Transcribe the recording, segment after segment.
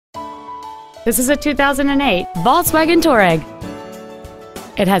This is a 2008 Volkswagen Touareg.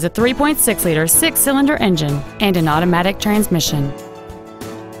 It has a 3.6-liter six-cylinder engine and an automatic transmission.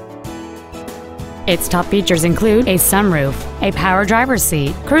 Its top features include a sunroof, a power driver's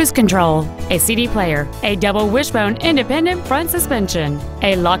seat, cruise control, a CD player, a double wishbone independent front suspension,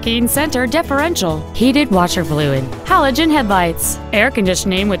 a locking center differential, heated washer fluid, halogen headlights, air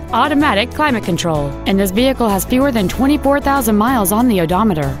conditioning with automatic climate control, and this vehicle has fewer than 24,000 miles on the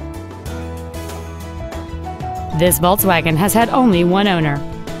odometer. This Volkswagen has had only one owner,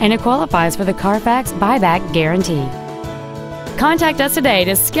 and it qualifies for the Carfax buyback guarantee. Contact us today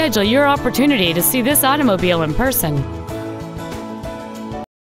to schedule your opportunity to see this automobile in person.